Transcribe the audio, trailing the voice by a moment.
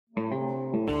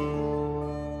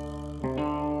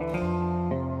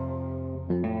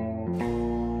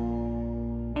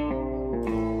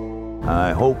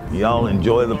I hope y'all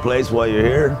enjoy the place while you're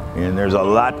here, and there's a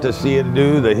lot to see and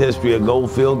do. The history of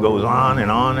Goldfield goes on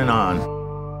and on and on.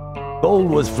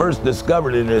 Gold was first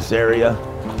discovered in this area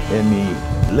in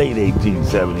the late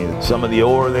 1870s. Some of the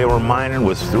ore they were mining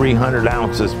was 300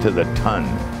 ounces to the ton.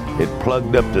 It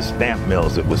plugged up the stamp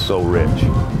mills, it was so rich.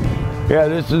 Yeah,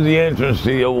 this is the entrance to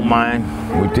the old mine.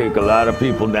 We take a lot of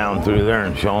people down through there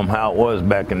and show them how it was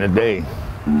back in the day.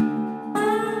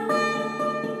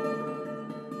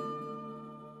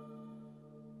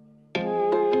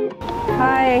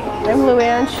 Hi, I'm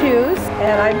Luann Shoes,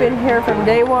 and I've been here from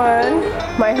day one.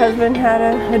 My husband had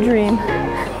a dream.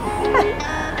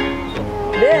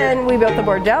 Then we built the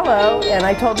bordello, and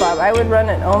I told Bob I would run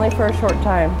it only for a short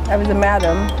time. I was a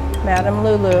Madam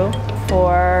Lulu,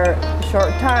 for a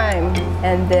short time,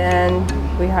 and then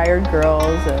we hired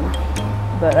girls,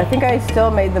 but I think I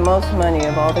still made the most money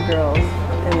of all the girls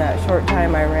in that short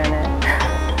time I ran it.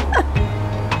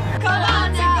 Come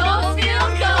on to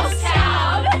Goldfield Ghost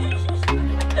Town!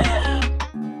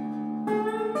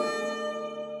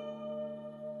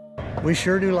 We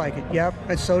sure do like it, yep,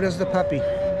 and so does the puppy.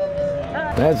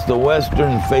 That's the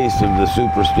western face of the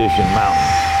Superstition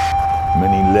Mountains.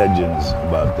 Many legends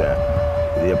about that.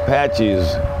 The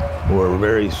Apaches were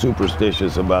very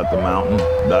superstitious about the mountain.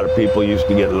 A lot of people used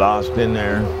to get lost in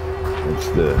there. It's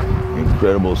the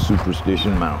incredible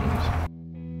Superstition Mountains.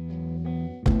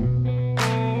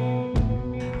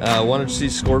 Wanted to see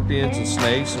scorpions and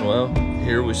snakes, and well,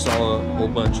 here we saw a whole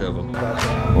bunch of them.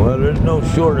 Well, there's no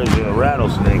shortage of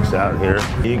rattlesnakes out here.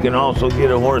 You can also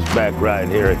get a horseback ride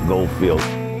here at Goldfield.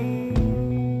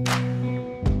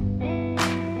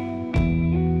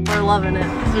 We're loving it.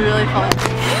 It's really fun.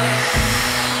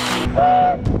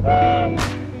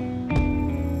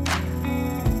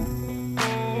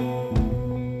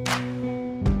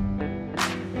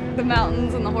 The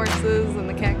mountains and the horses and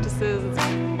the cactuses.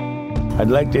 I'd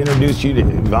like to introduce you to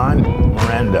Yvonne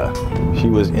Miranda. She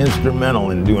was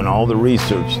instrumental in doing all the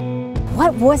research.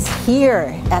 What was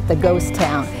here at the ghost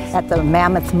town, at the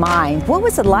Mammoth Mine? What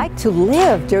was it like to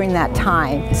live during that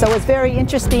time? So it's very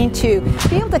interesting to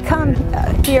be able to come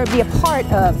here, be a part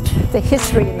of the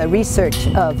history and the research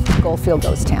of Goldfield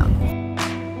Ghost Town.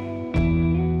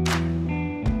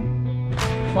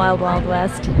 Wild, Wild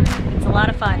West. It's a lot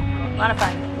of fun. A lot of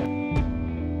fun.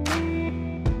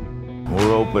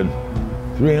 We're open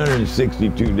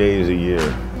 362 days a year.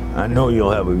 I know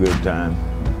you'll have a good time.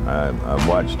 I've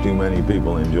watched too many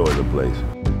people enjoy the place.